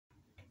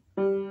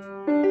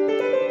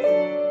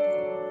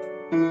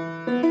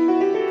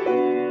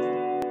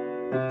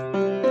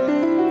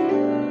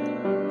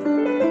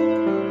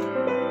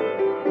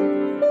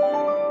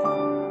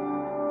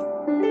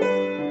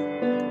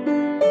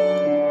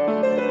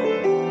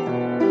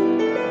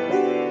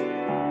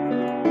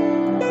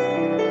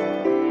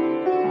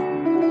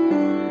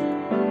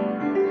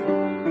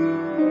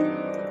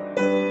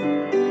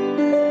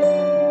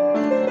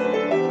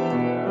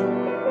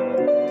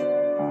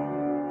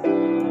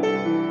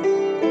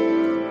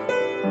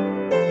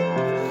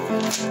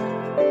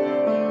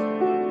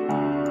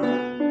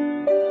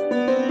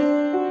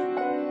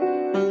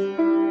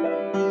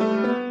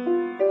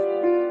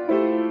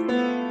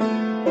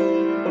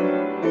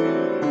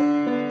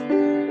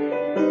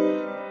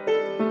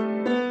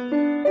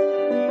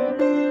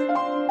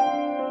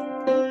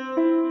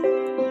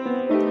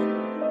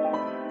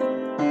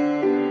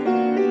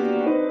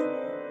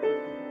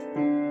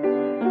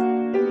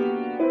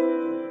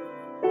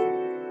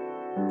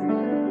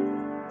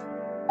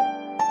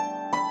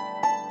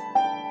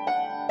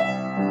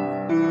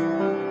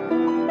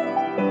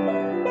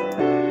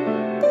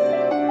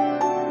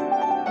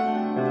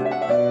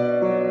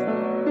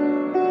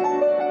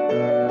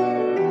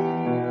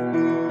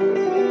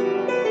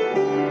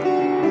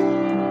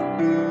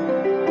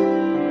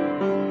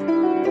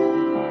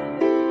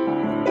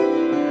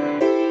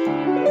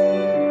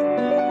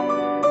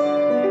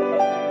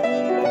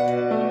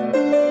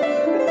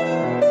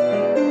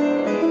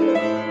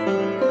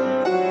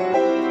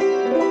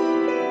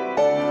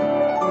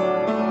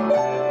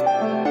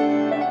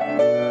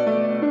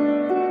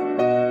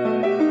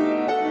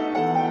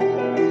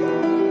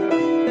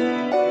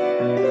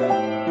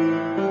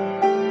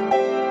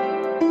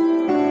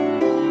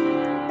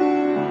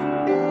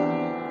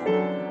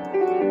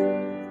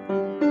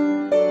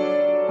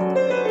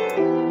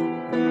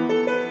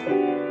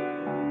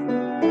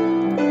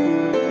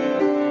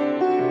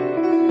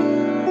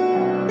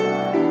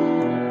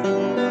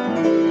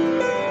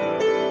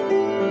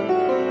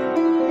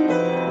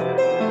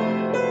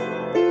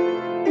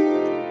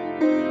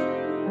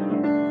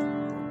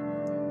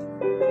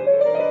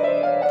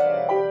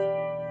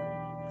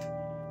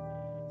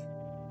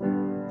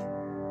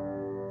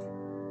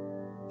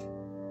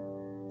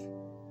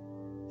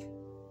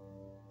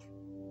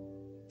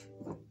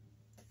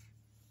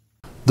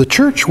The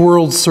Church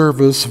World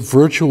Service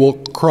virtual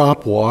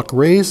crop walk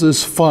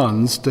raises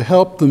funds to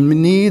help the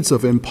needs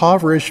of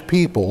impoverished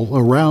people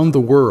around the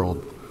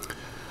world.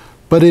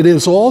 But it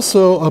is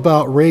also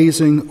about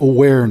raising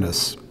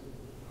awareness.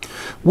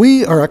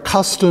 We are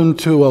accustomed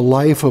to a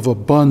life of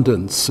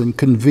abundance and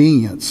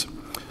convenience,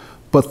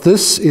 but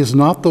this is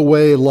not the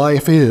way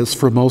life is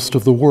for most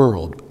of the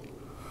world.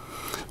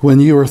 When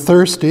you are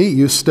thirsty,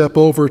 you step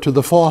over to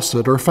the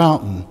faucet or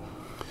fountain.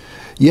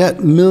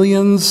 Yet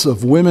millions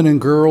of women and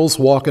girls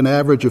walk an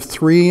average of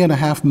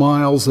 3.5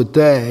 miles a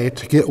day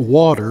to get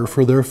water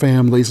for their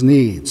family's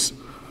needs.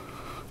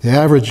 The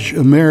average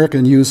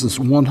American uses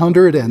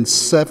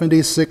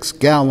 176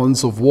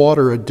 gallons of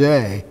water a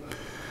day,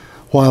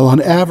 while an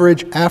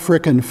average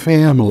African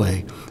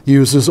family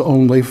uses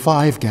only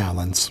 5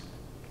 gallons.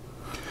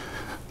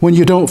 When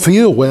you don't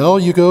feel well,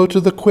 you go to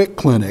the quick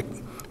clinic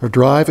or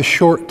drive a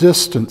short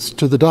distance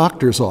to the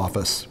doctor's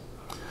office.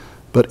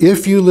 But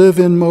if you live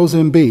in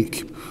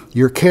Mozambique,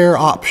 your care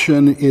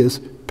option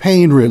is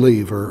pain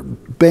reliever,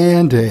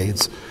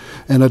 Band-Aids,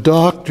 and a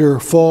doctor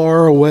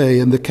far away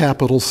in the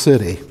capital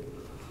city.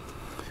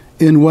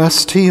 In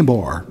West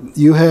Timor,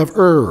 you have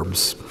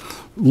herbs,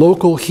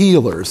 local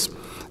healers,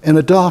 and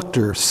a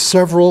doctor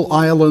several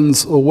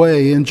islands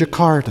away in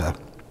Jakarta.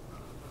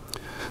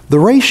 The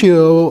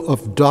ratio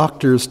of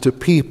doctors to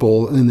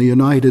people in the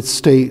United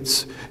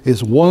States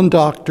is 1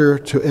 doctor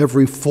to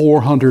every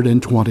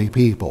 420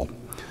 people.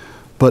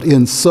 But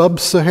in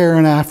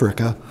sub-Saharan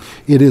Africa,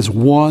 it is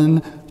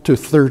 1 to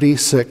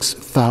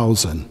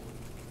 36,000.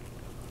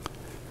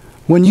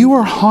 When you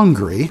are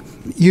hungry,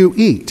 you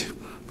eat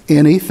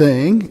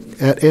anything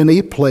at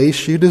any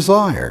place you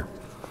desire.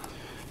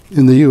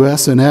 In the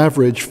U.S., an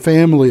average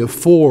family of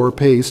 4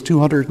 pays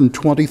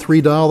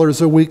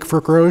 $223 a week for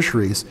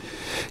groceries,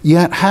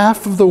 yet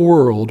half of the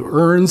world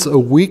earns a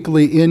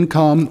weekly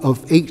income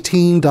of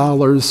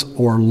 $18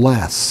 or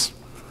less.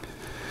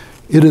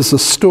 It is a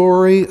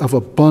story of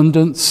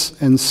abundance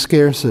and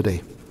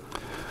scarcity.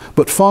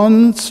 But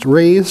funds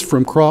raised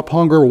from crop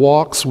hunger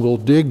walks will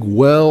dig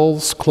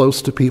wells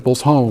close to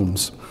people's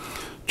homes,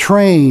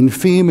 train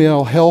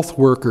female health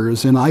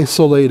workers in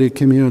isolated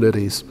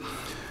communities,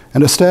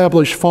 and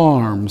establish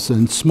farms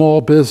and small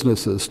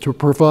businesses to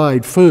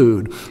provide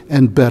food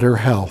and better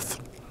health.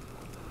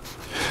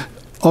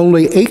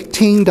 Only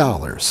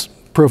 $18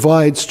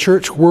 provides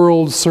Church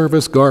World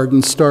Service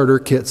garden starter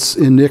kits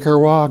in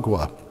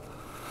Nicaragua.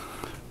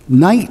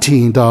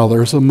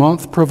 $19 a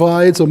month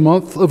provides a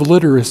month of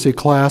literacy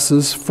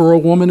classes for a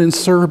woman in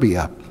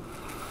Serbia.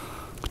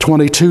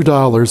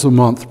 $22 a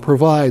month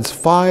provides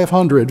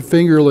 500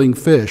 fingerling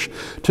fish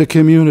to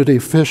community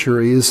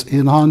fisheries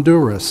in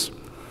Honduras.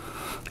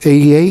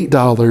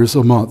 $88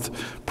 a month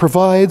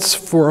provides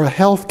for a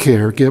health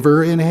care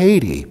giver in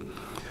Haiti.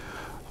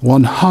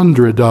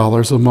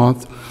 $100 a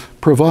month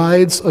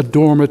provides a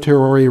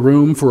dormitory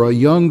room for a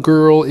young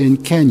girl in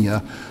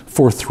Kenya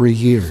for 3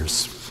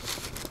 years.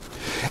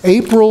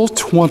 April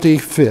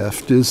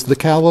 25th is the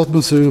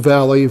Kalamazoo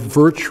Valley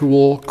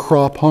Virtual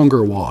Crop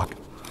Hunger Walk.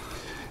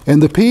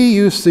 And the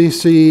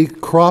PUCC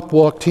Crop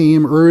Walk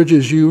team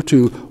urges you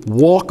to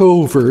walk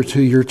over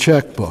to your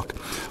checkbook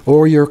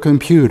or your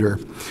computer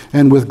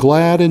and with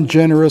glad and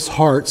generous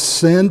hearts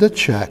send a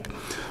check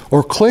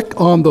or click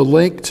on the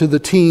link to the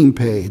team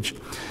page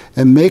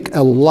and make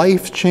a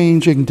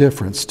life-changing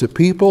difference to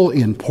people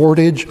in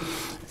Portage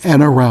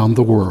and around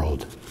the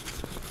world.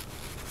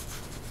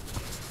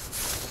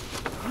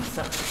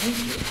 Awesome. Thank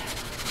you.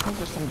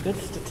 Those are some good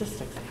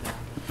statistics.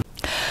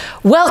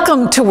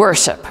 Welcome to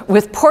worship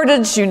with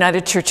Portage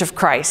United Church of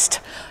Christ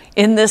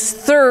in this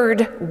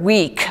 3rd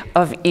week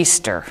of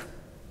Easter.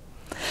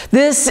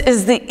 This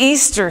is the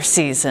Easter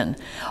season,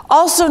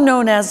 also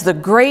known as the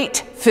Great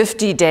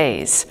 50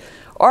 Days,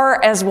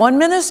 or as one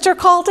minister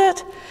called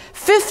it,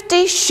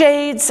 50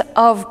 Shades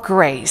of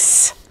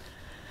Grace.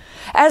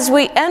 As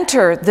we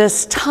enter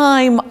this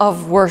time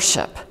of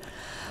worship,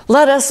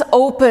 let us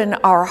open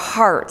our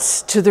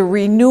hearts to the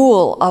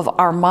renewal of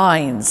our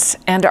minds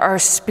and our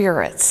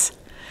spirits.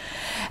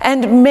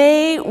 And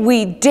may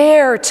we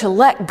dare to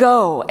let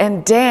go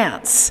and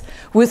dance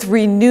with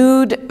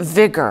renewed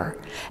vigor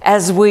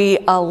as we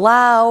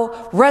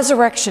allow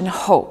resurrection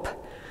hope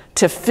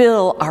to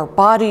fill our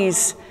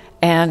bodies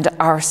and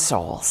our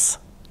souls.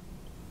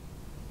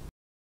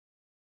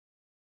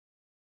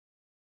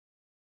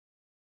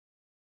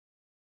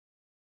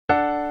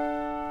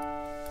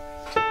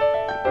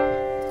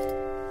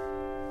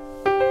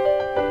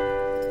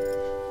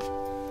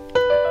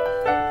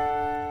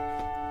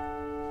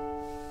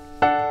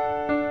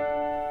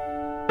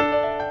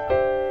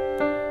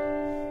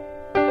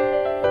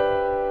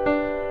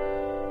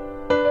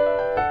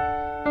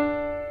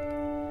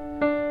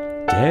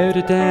 Dare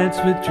to dance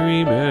with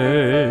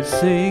dreamers,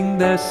 sing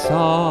their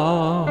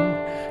song.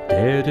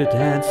 Dare to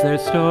dance their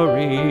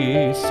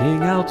story,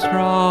 sing out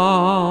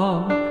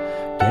strong.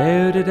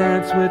 Dare to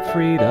dance with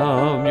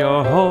freedom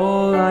your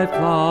whole life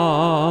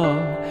long.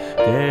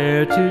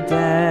 Dare to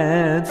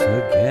dance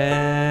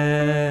again.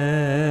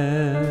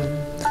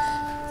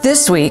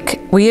 This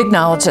week, we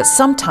acknowledge that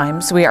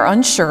sometimes we are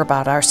unsure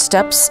about our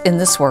steps in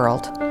this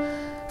world.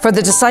 For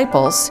the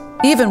disciples,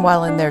 even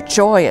while in their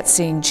joy at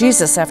seeing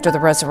Jesus after the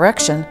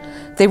resurrection,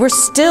 they were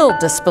still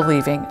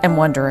disbelieving and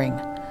wondering.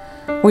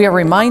 We are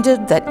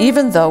reminded that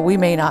even though we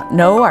may not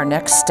know our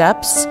next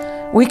steps,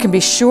 we can be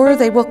sure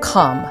they will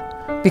come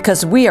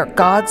because we are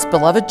God's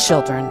beloved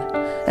children,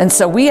 and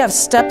so we have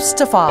steps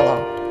to follow,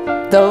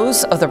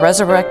 those of the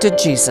resurrected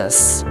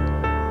Jesus.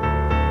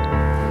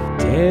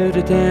 Dare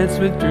to dance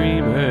with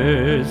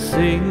dreamers,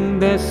 sing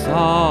their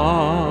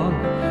song.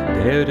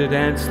 Dare to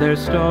dance their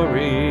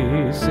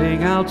story,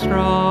 sing out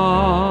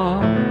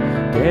strong.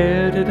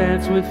 Dare to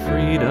dance with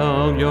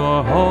freedom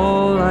your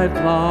whole life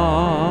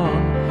long.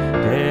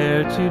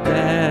 Dare to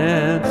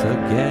dance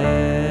again.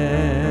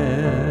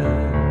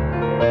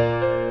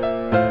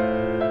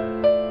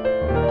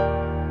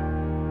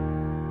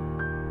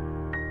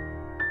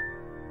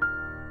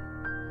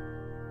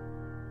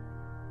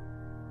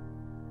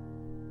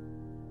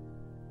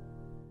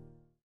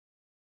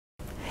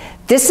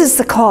 This is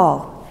the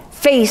call.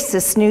 Face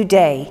this new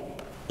day,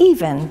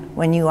 even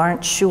when you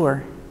aren't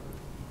sure.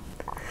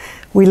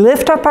 We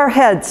lift up our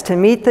heads to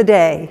meet the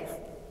day.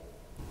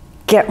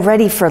 Get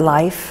ready for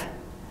life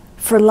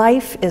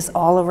is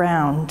all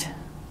around.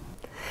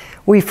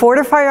 We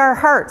fortify our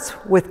hearts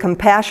with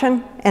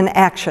compassion and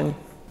action.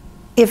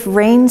 If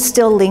rain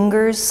still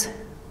lingers,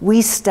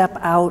 we step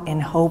out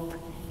in hope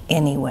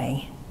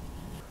anyway.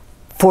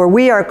 For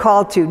we are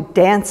called to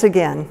dance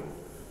again.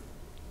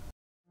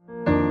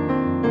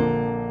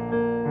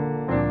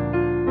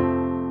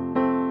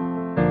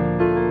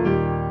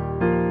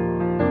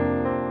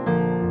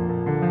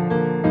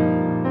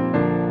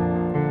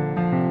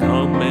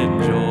 Come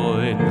and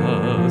join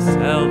the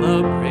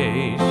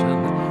celebration.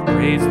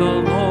 Praise the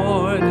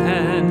Lord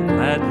and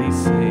gladly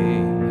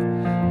sing.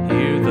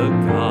 Hear the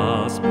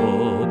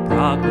gospel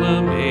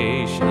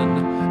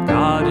proclamation.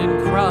 God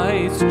in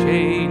Christ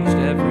changed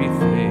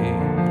everything.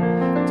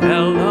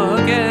 Tell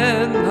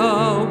again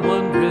the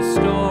wondrous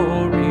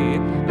story.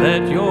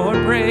 Let your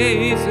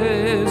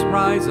praises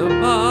rise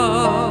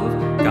above.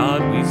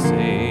 God, we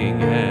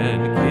sing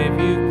and give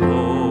you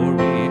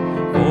glory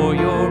for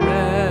your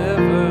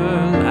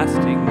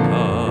everlasting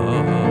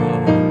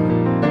love.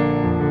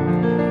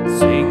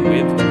 Sing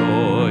with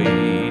joy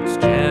each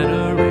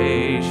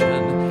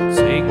generation.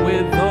 Sing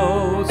with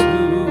those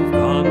who've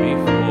gone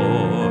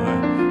before.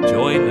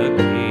 Join the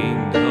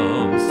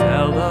kingdom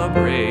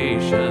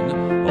celebration.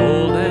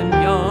 Old and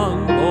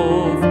young,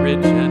 both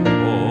rich and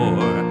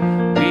poor.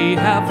 We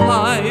have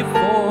life,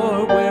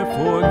 for we're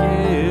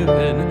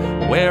forgiven.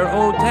 Where,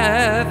 O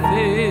death,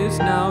 is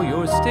now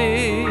your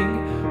sting?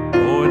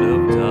 Born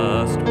of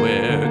dust,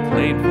 we're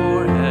claimed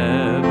for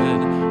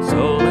heaven.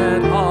 So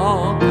let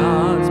all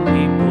God's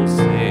people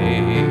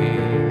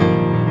sing.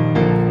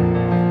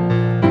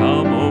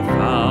 Come, O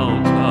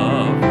fount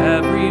of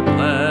every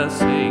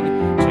blessing,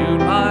 tune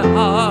my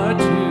heart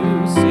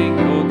to sing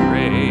your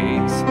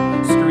grace.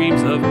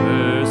 Streams of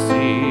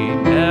mercy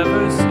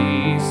never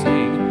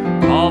ceasing,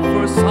 call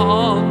for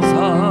songs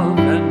of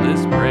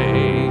endless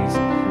praise.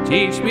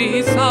 Teach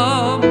me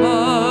some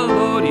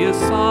melodious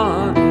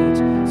sonnet,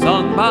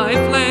 sung by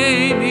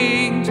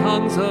flaming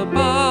tongues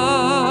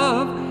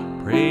above.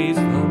 Praise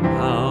the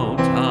mount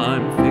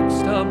I'm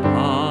fixed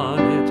upon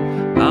it,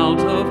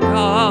 mount of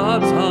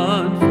God's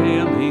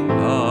unfailing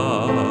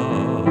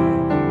love.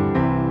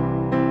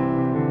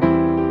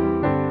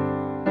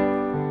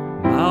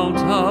 Mount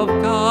of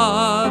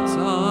God's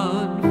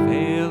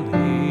unfailing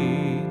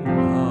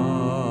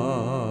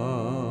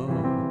love.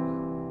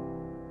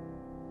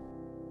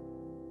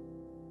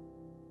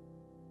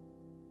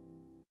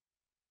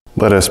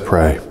 Let us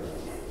pray.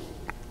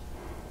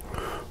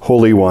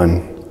 Holy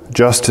One,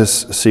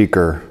 justice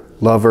seeker,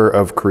 lover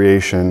of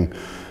creation,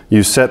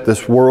 you set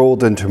this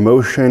world into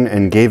motion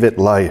and gave it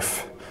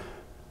life.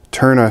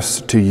 Turn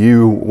us to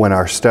you when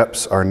our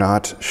steps are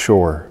not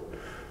sure.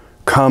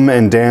 Come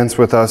and dance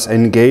with us,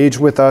 engage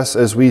with us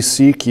as we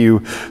seek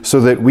you,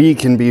 so that we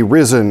can be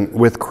risen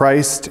with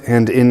Christ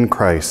and in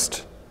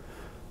Christ.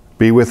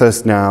 Be with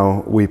us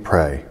now, we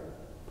pray.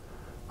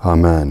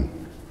 Amen.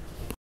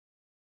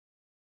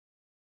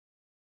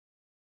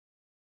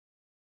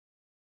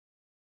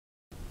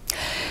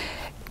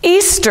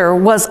 Easter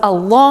was a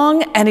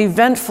long and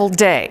eventful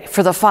day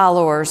for the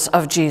followers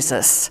of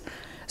Jesus.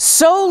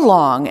 So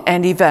long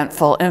and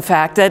eventful, in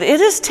fact, that it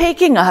is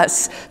taking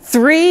us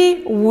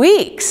 3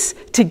 weeks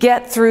to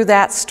get through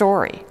that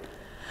story.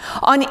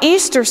 On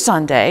Easter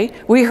Sunday,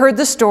 we heard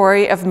the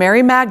story of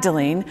Mary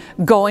Magdalene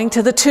going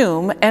to the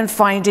tomb and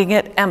finding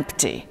it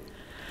empty.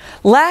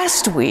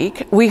 Last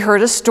week, we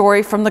heard a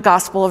story from the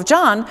Gospel of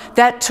John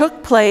that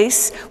took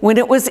place when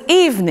it was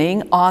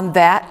evening on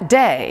that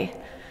day.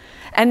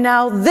 And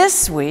now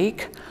this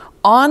week,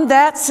 on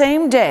that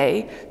same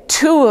day,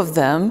 2 of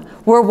them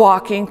were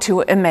walking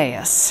to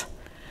Emmaus.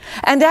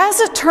 And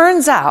as it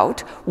turns out,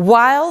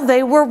 while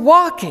they were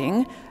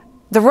walking,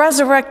 the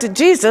resurrected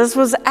Jesus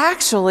was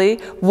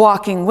actually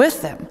walking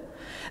with them.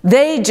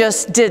 They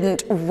just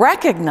didn't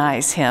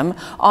recognize him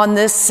on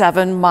this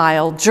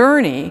 7-mile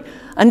journey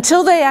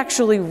until they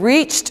actually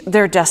reached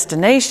their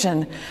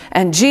destination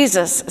and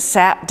Jesus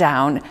sat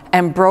down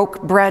and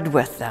broke bread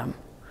with them.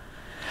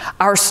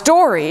 Our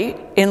story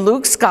in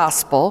Luke's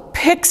gospel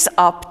picks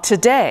up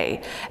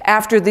today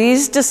after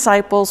these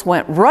disciples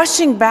went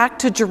rushing back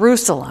to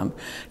Jerusalem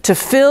to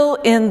fill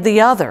in the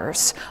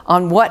others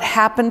on what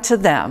happened to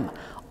them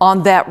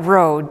on that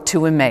road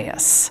to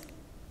Emmaus.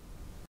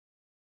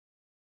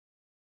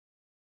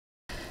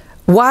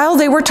 While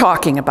they were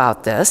talking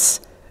about this,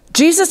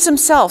 Jesus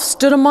himself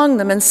stood among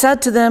them and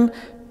said to them,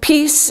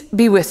 "Peace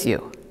be with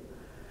you."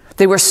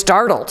 They were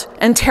startled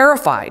and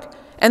terrified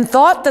and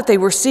thought that they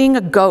were seeing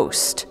a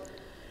ghost.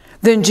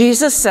 Then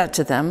Jesus said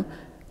to them,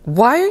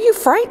 "Why are you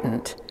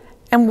frightened?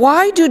 And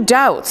why do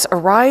doubts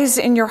arise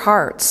in your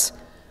hearts?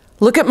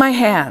 Look at my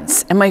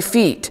hands and my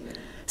feet.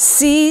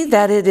 See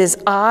that it is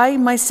I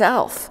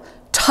myself.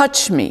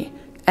 Touch me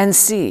and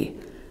see.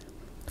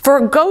 For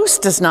a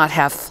ghost does not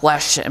have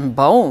flesh and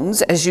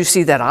bones, as you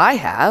see that I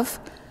have."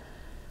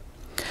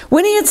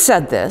 When he had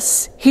said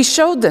this, he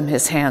showed them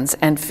his hands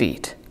and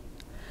feet.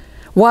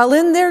 While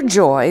in their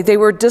joy they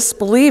were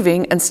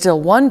disbelieving and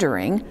still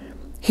wondering,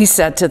 he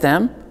said to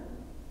them,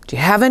 "Do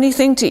you have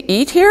anything to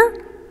eat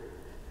here?"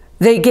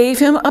 They gave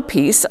him a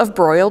piece of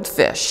broiled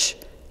fish,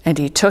 and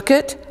he took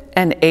it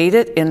and ate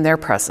it in their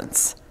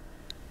presence.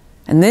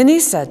 And then he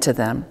said to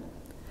them,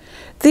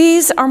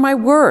 "These are my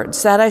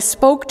words that I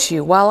spoke to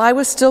you while I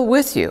was still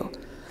with you,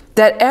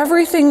 that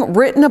everything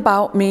written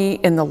about me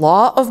in the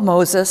law of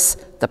Moses,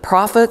 the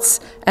prophets,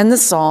 and the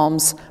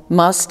Psalms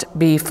must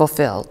be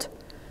fulfilled."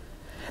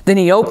 Then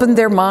he opened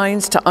their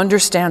minds to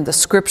understand the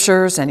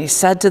scriptures, and he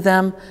said to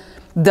them,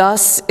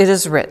 "Thus it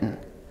is written,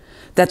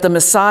 that the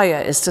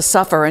Messiah is to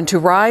suffer and to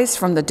rise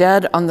from the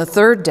dead on the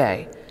 3rd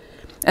day,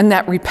 and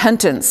that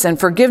repentance and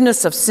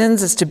forgiveness of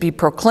sins is to be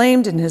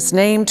proclaimed in his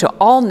name to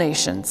all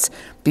nations,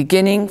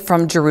 beginning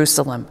from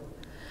Jerusalem.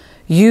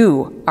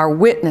 You are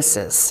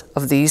witnesses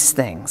of these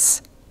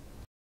things."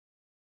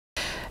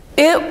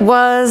 It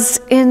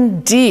was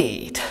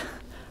indeed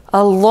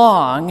a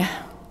long,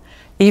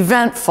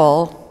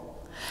 eventful,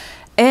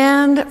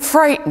 and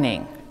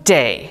frightening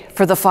day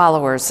for the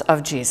followers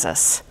of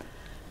Jesus.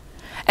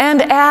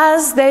 And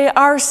as they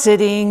are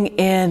sitting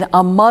in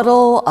a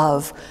muddle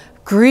of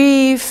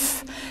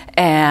grief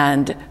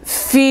and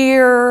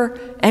fear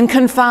and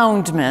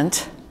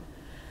confoundment,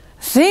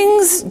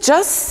 things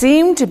just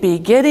seem to be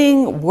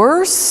getting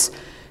worse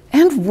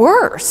and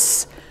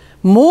worse,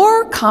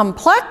 more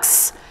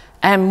complex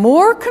and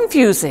more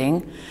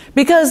confusing,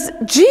 because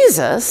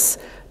Jesus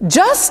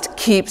just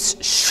keeps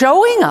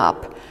showing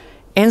up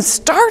in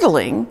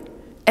startling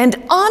and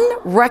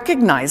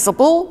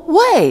unrecognizable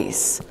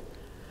ways.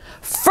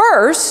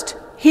 First,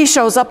 he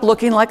shows up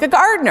looking like a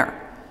gardener,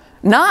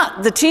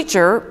 not the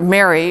teacher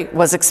Mary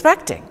was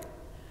expecting.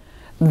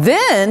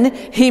 Then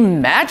he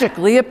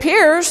magically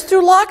appears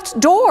through locked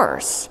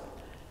doors.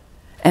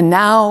 And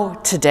now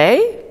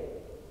today,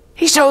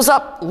 he shows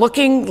up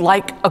looking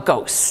like a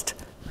ghost.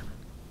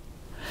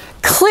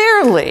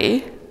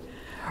 Clearly,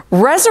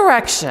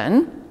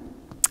 resurrection,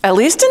 at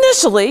least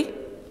initially,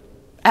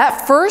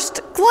 at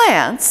first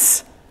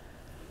glance,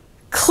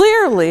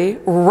 clearly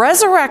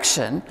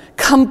resurrection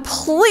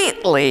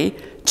completely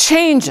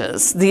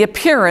changes the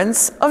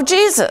appearance of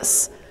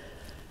Jesus.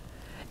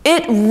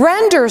 It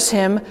renders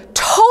him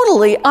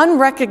totally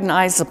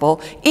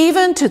unrecognizable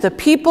even to the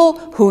people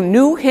who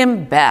knew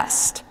him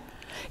best,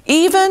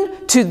 even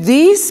to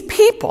these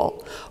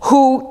people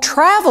who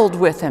traveled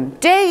with him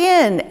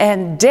day in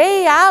and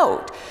day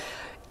out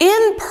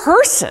in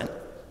person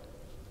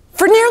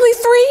for nearly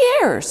 3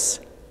 years.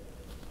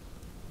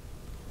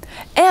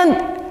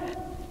 And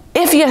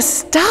if you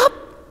stop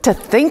to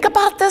think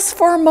about this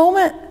for a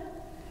moment,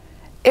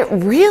 it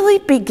really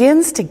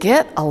begins to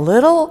get a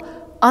little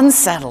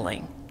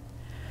unsettling.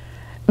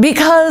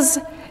 Because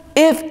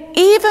if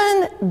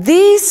even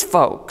these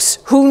folks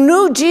who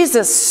knew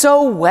Jesus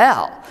so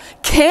well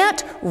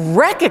can't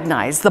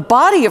recognize the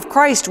body of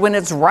Christ when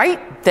it's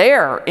right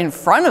there in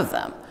front of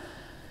them,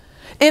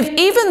 if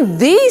even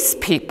these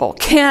people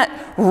can't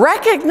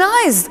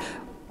recognize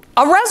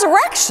a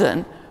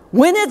resurrection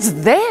when it's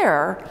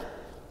there,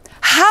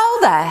 how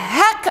the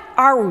heck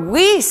are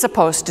we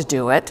supposed to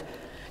do it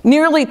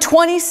nearly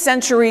 20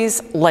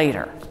 centuries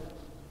later?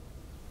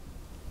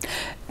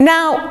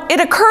 Now,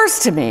 it occurs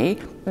to me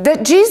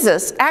that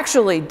Jesus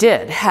actually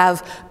did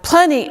have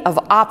plenty of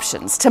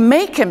options to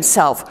make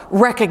himself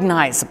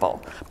recognizable,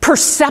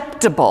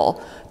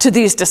 perceptible to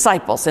these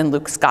disciples in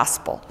Luke's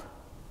gospel.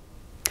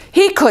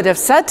 He could have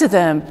said to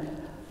them,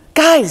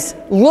 "Guys,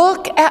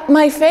 look at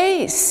my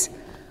face.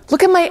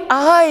 Look at my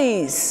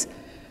eyes,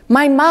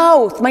 my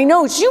mouth, my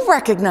nose. You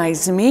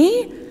recognize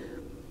me."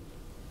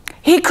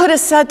 He could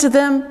have said to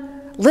them,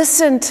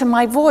 "Listen to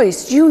my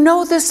voice. You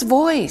know this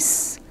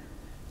voice."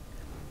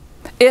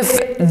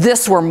 If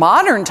this were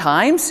modern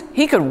times,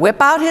 he could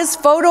whip out his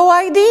photo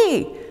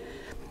ID.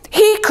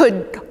 He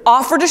could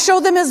offer to show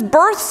them his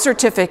birth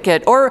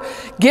certificate or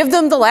give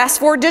them the last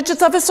 4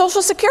 digits of his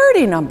social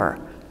security number.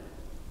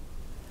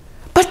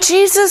 But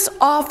Jesus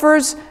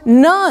offers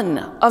none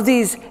of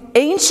these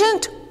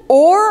ancient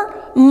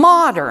or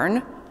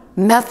modern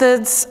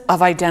methods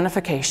of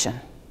identification.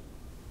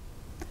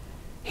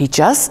 He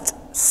just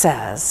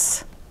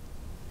says,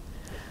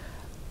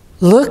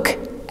 look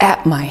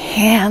at my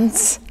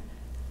hands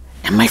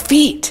and my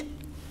feet.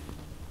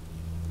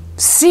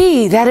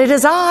 See that it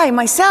is I,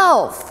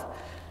 myself.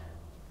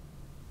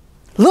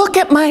 Look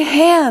at my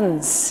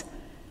hands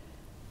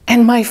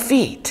and my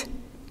feet.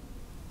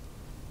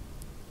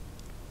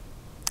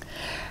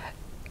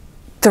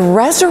 The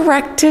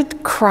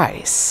resurrected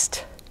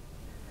Christ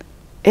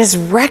is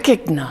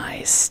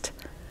recognized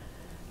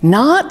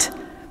not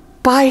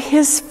by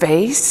his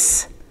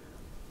face,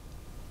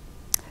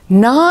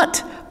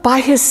 not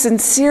by his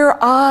sincere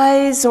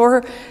eyes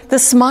or the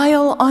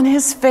smile on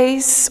his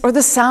face or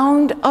the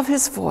sound of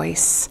his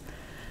voice,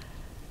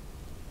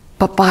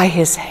 but by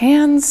his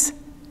hands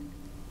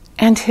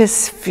and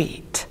his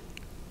feet.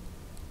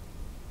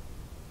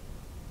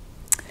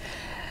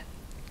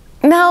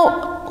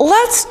 Now,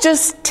 let's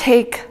just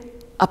take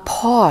a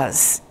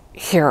pause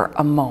here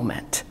a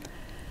moment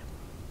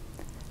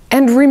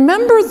and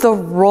remember the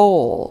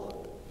role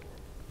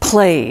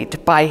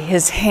played by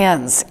his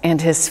hands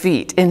and his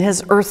feet in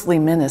his earthly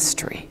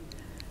ministry.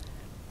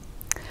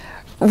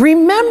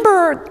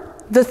 Remember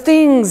the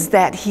things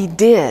that he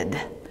did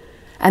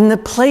and the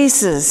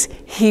places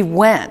he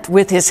went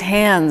with his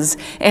hands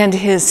and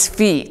his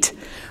feet,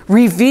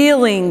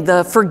 revealing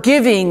the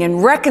forgiving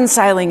and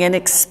reconciling and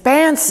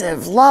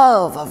expansive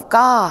love of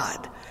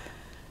God.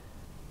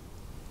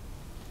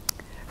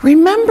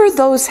 Remember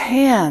those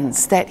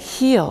hands that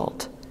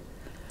healed,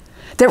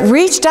 that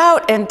reached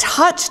out and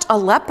touched a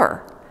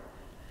leper,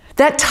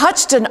 that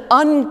touched an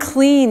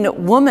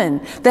unclean woman,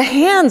 the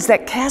hands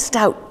that cast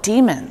out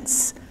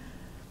demons.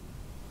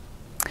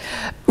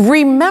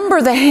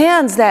 Remember the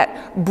hands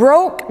that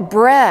broke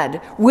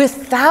bread with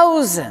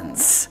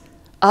thousands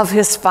of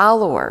his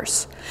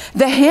followers,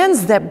 the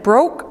hands that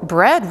broke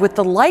bread with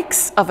the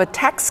likes of a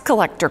tax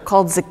collector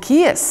called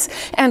Zacchaeus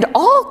and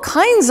all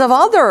kinds of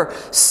other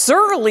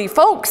surly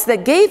folks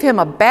that gave him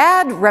a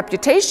bad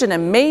reputation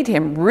and made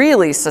him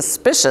really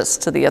suspicious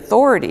to the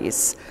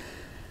authorities.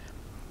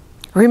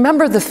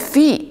 Remember the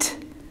feet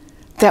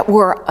that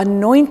were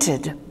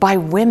anointed by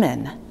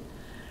women,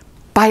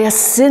 by a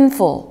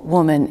sinful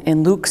woman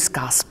in Luke's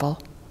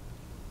gospel.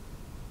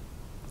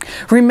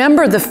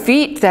 Remember the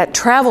feet that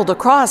traveled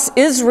across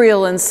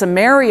Israel and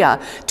Samaria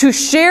to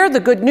share the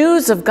good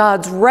news of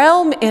God's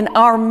realm in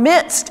our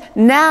midst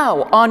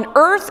now, on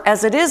earth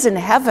as it is in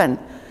heaven.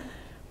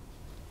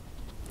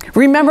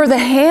 Remember the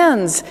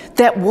hands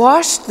that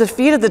washed the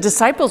feet of the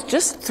disciples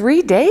just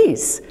 3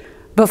 days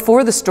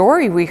before the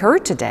story we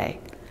heard today.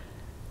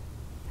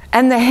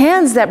 And the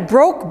hands that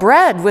broke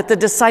bread with the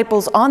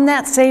disciples on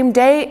that same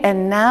day,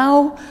 and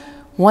now,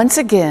 once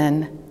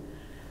again,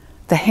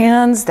 the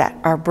hands that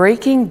are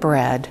breaking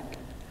bread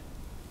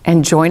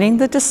and joining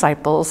the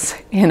disciples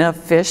in a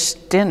fish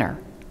dinner.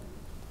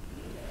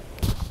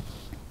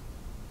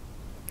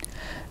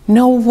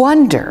 No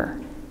wonder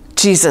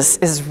Jesus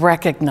is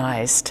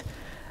recognized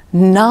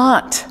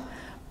not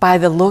by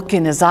the look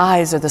in his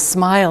eyes or the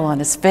smile on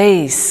his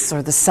face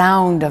or the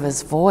sound of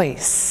his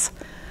voice,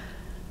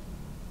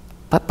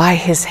 but by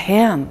his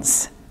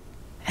hands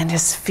and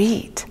his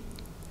feet.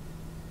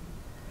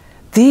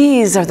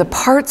 These are the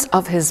parts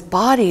of his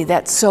body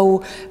that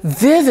so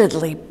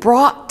vividly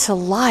brought to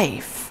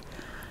life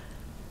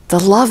the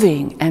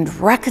loving and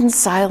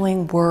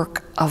reconciling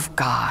work of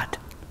God.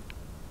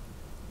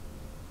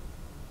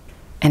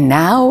 And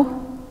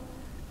now,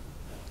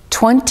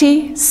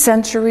 20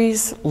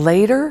 centuries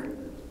later,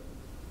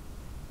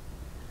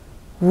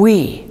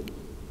 we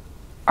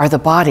are the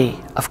body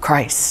of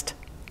Christ.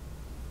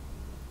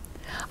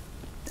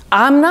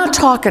 I'm not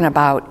talking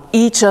about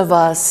each of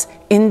us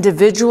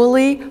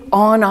individually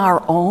on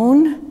our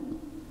own.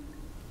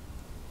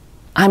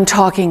 I'm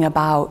talking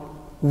about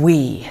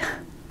we,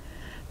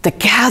 the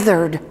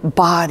gathered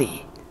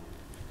body,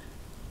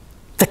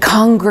 the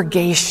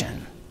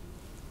congregation.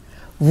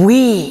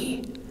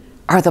 We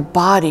are the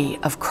body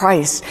of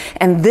Christ.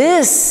 And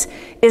this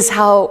is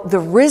how the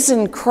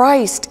risen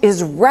Christ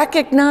is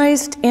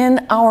recognized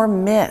in our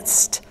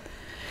midst.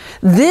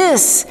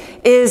 This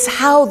is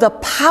how the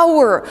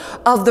power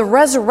of the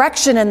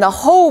resurrection and the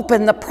hope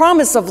and the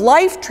promise of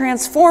life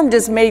transformed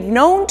is made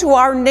known to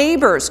our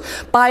neighbors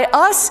by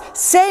us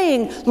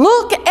saying,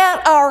 look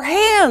at our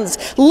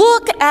hands,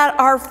 look at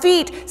our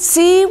feet,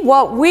 see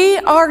what we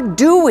are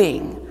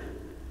doing.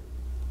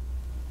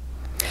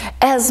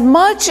 As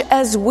much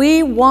as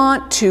we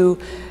want to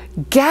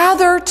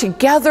gather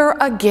together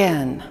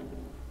again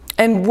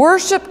and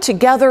worship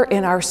together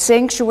in our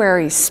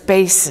sanctuary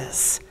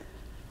spaces,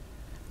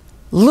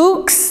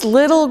 Luke's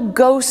little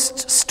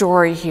ghost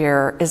story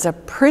here is a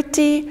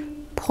pretty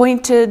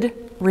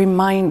pointed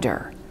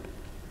reminder.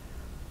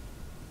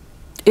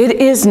 It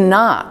is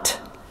not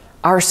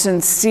our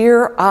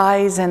sincere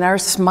eyes and our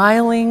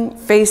smiling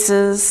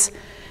faces,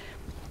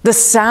 the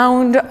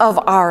sound of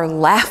our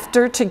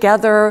laughter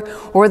together,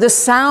 or the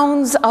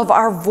sounds of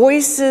our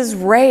voices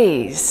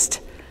raised.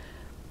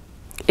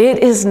 It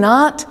is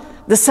not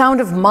the sound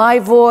of my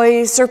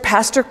voice or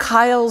Pastor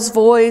Kyle's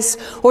voice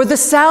or the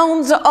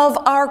sounds of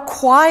our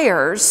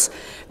choirs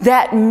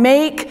that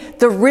make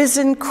the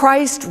risen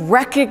Christ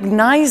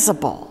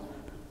recognizable.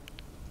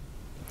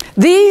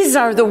 These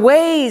are the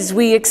ways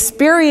we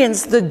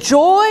experience the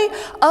joy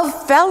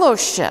of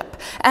fellowship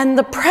and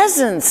the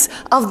presence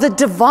of the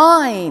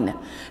divine,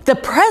 the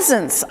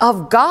presence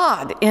of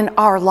God in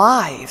our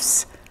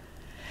lives.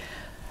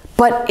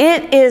 But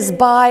it is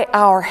by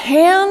our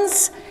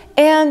hands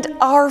and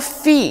our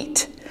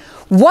feet,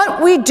 what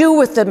we do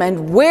with them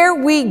and where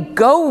we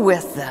go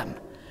with them,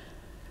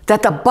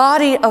 that the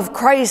body of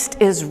Christ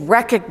is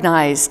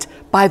recognized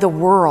by the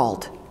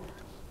world.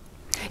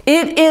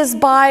 It is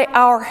by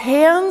our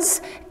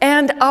hands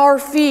and our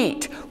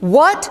feet,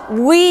 what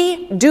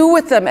we do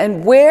with them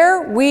and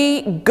where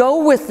we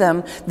go with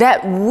them,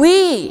 that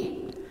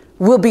we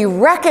will be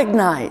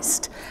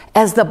recognized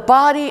as the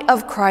body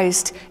of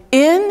Christ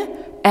in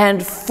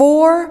and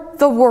for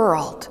the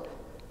world.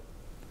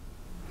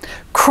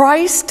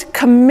 Christ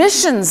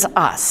commissions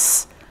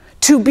us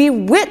to be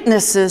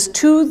witnesses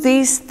to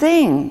these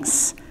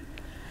things,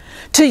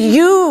 to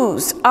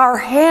use our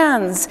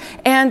hands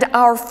and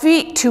our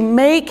feet to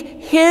make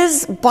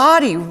his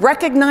body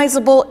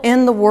recognizable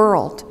in the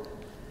world.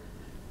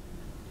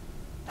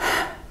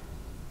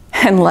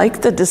 And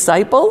like the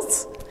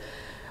disciples,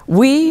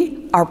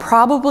 we are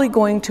probably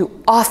going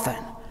to often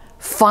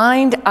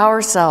find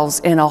ourselves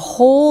in a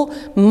whole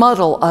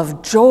muddle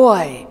of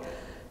joy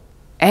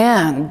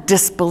and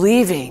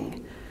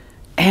disbelieving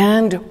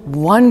and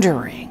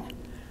wondering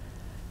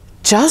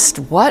just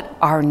what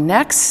our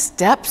next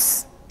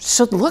steps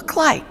should look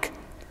like.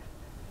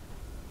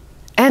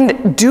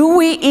 And do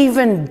we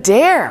even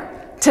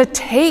dare to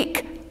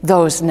take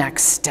those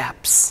next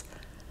steps?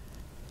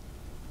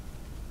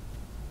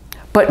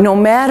 But no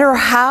matter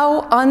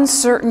how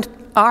uncertain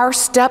our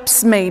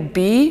steps may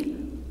be,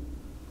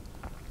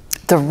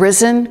 the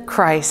risen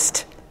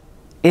Christ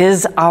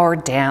is our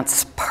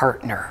dance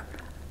partner.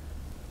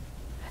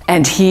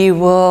 And he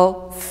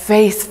will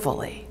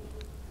faithfully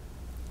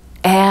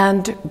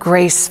and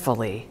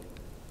gracefully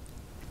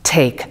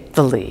take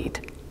the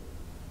lead.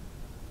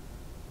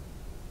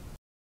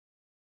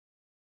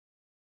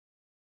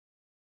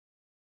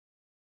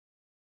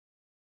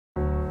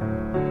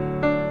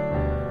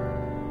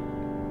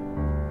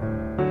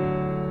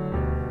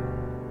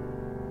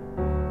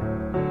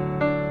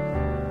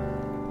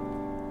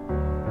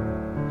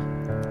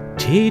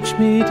 Teach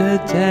me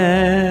to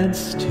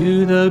dance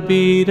to the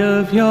beat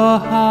of your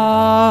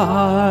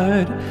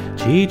heart.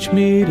 Teach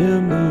me to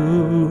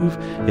move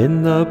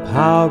in the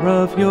power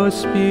of your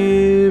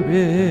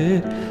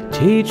spirit.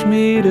 Teach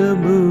me to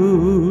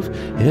move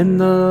in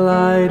the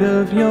light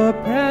of your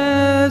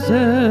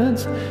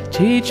presence.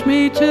 Teach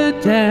me to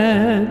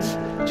dance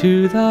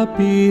to the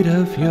beat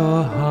of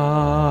your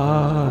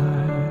heart.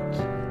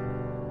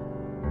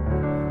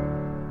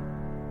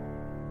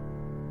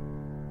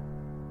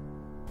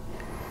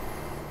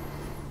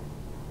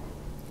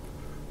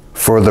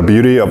 For the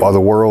beauty of the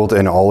world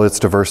and all its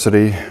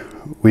diversity,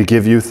 we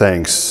give you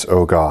thanks,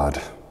 O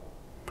God.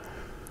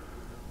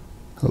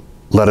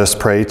 Let us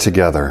pray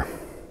together.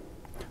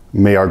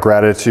 May our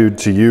gratitude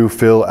to you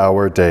fill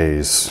our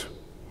days.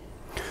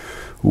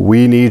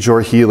 We need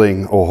your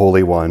healing, O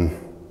Holy One,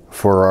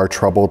 for our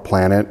troubled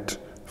planet,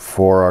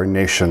 for our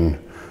nation,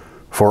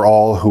 for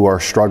all who are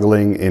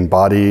struggling in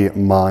body,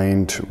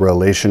 mind,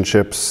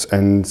 relationships,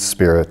 and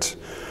spirit.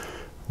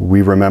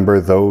 We remember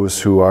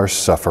those who are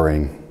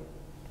suffering.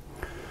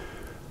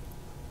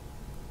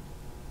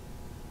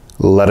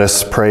 Let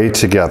us pray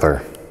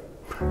together.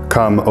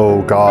 Come,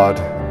 O God,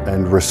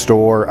 and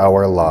restore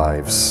our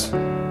lives.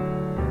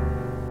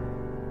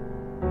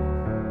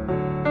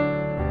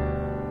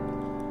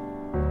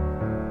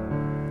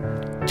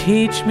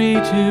 Teach me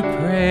to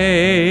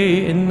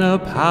pray in the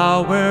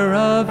power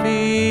of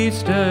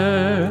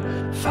Easter,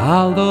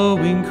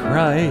 following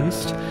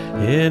Christ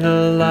in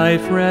a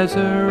life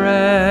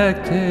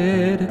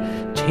resurrected.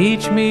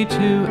 Teach me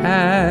to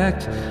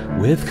act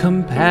with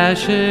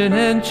compassion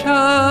and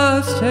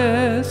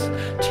justice.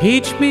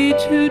 Teach me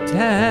to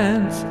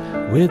dance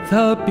with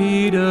the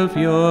beat of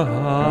your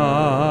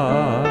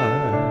heart.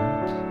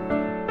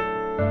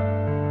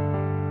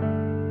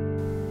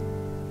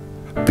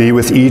 Be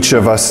with each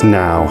of us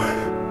now.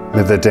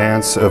 May the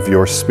dance of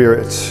your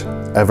Spirit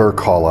ever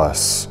call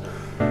us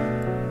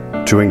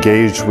to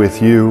engage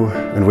with you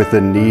and with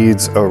the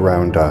needs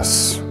around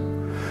us.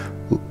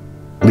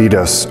 Lead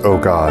us, O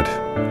God.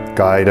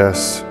 Guide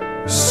us,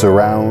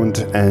 surround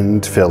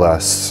and fill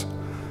us.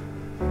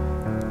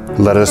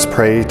 Let us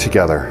pray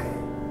together.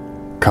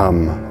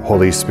 Come,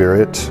 Holy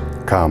Spirit,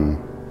 come.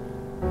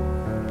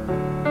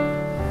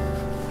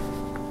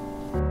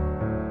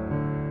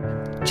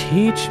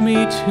 Teach me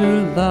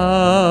to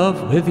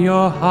love with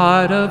your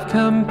heart of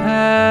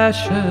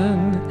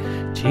compassion.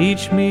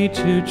 Teach me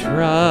to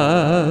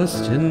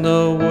trust in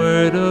the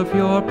word of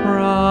your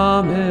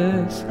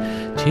promise.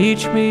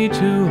 Teach me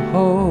to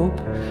hope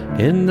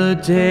in the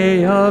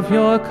day of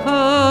your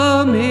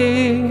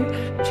coming.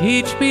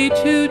 Teach me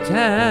to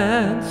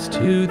dance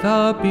to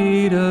the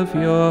beat of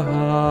your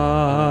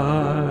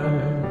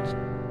heart.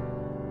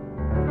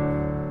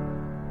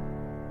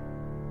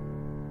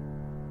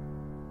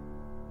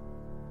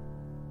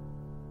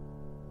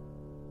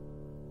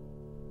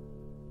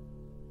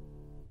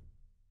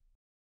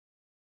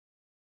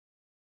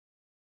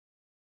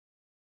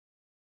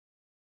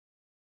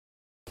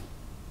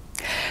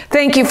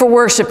 Thank you for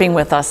worshiping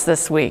with us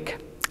this week.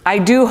 I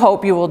do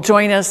hope you will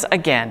join us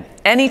again,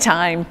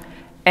 anytime,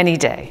 any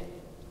day.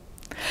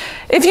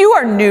 If you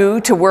are new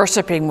to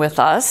worshiping with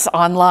us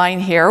online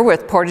here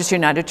with Portage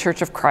United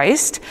Church of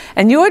Christ,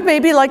 and you would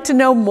maybe like to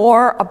know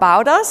more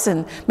about us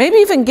and maybe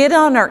even get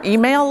on our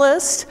email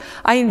list,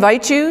 I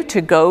invite you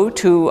to go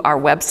to our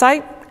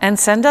website and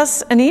send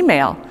us an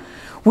email.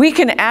 We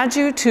can add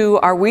you to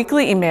our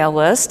weekly email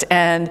list,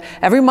 and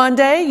every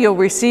Monday you'll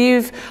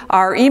receive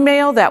our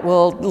email that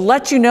will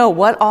let you know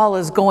what all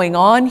is going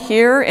on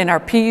here in our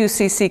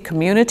PUCC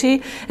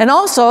community, and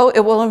also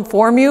it will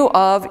inform you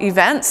of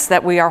events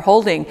that we are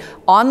holding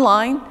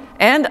online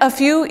and a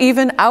few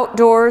even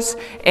outdoors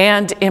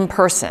and in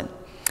person.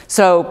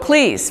 So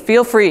please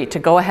feel free to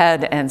go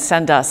ahead and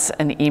send us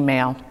an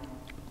email.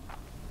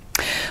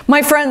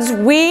 My friends,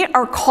 we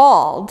are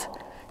called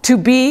to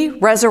be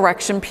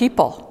resurrection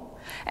people,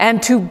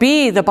 and to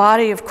be the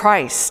body of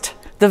Christ,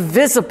 the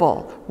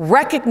visible,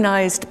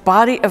 recognized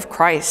body of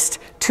Christ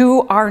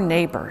to our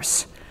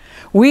neighbors.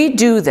 We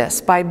do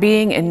this by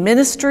being in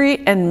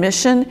ministry and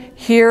mission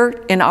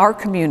here in our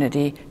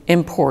community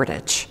in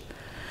Portage.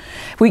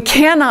 We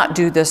cannot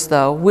do this,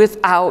 though,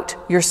 without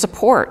your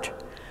support.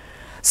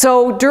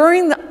 So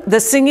during the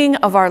singing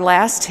of our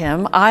last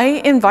hymn,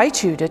 I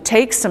invite you to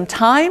take some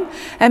time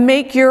and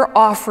make your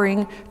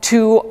offering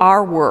to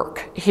our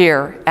work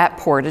here at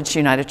Portage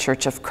United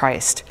Church of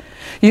Christ.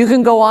 You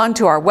can go on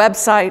to our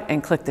website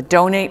and click the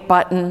donate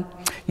button.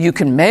 You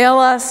can mail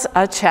us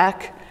a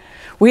check.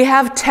 We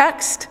have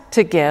text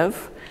to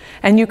give,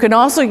 and you can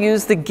also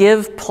use the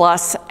Give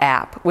Plus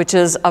app, which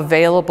is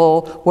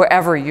available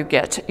wherever you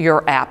get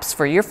your apps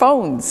for your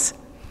phones.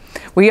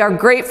 We are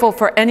grateful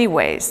for any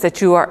ways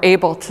that you are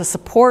able to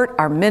support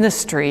our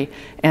ministry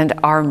and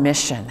our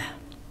mission.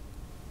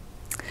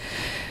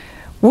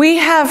 We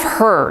have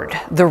heard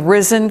the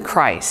risen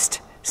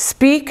Christ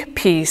speak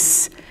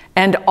peace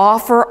and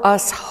offer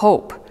us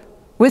hope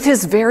with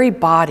his very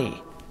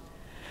body.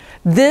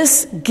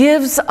 This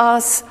gives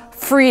us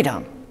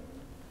freedom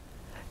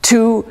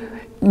to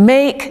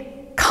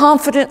make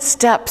confident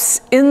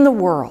steps in the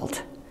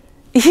world,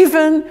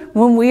 even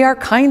when we are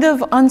kind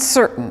of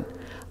uncertain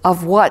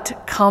of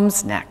what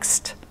comes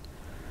next.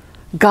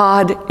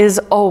 God is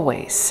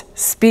always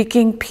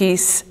speaking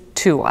peace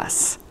to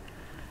us,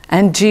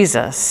 and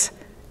Jesus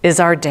is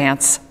our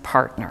dance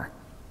partner.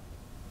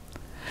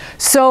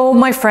 So,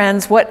 my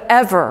friends,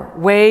 whatever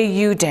way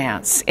you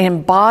dance,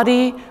 in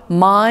body,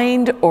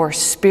 mind, or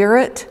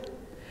spirit,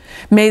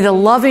 may the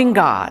loving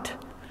God,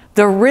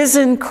 the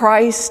risen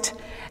Christ,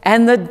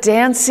 and the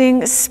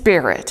dancing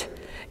Spirit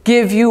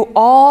give you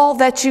all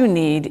that you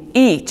need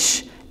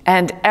each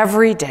and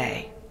every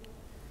day.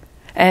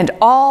 And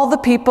all the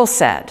people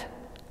said,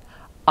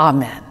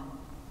 Amen.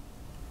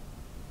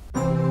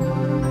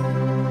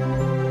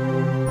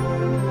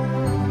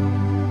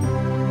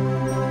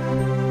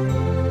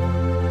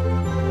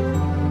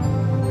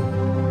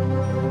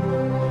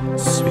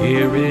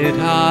 Spirit,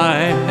 I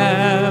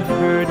have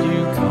heard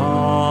you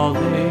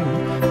calling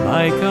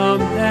like a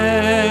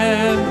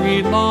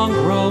memory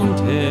long-grown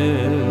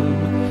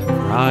dim,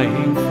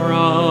 crying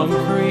from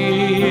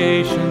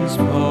creation's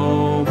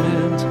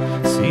moment,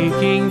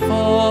 seeking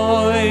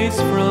voice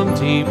from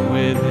deep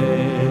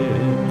within.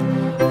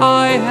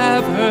 I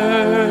have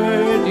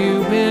heard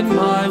you in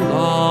my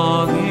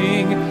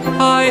longing,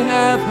 I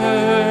have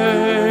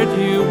heard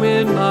you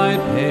in my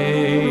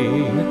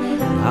pain.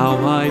 Now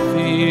I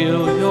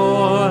feel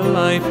your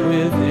life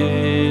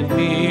within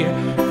me,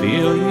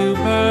 feel you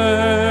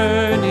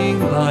burning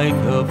like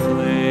a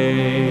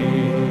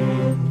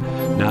flame.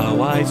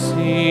 Now I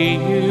see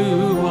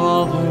you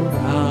all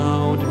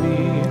around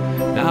me,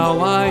 now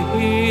I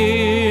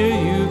hear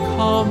you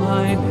call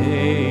my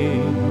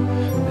name.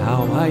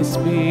 Now I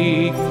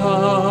speak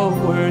the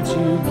words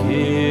you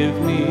give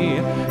me,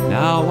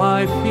 now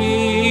I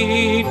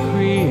feed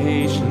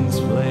creation's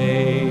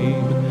flame.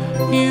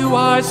 You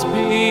are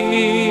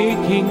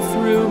speaking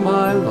through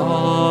my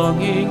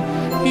longing,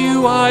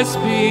 you are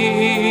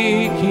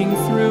speaking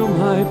through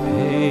my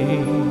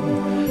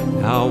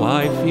pain. Now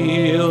I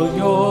feel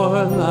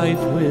your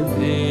life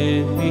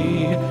within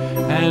me,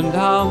 and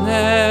I'll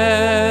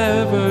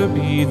never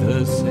be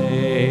the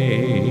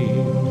same.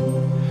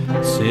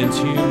 Since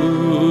you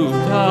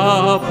moved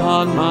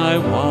upon my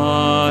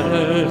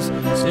waters,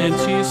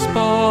 since you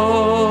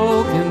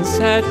spoke and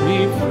set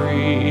me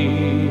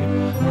free,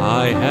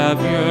 I have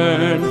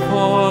yearned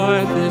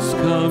for this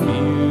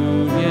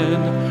communion,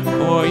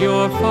 for for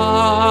your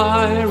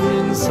fire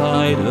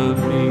inside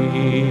of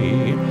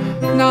me.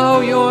 Now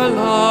your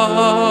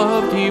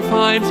love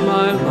defines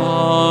my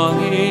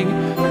longing.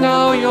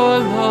 Now your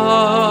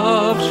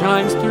love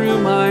shines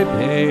through my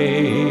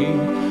pain.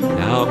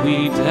 Now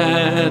we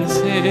dance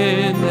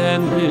in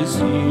endless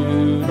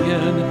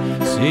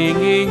union,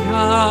 singing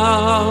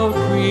out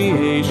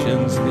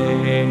creation's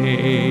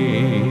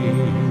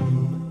name.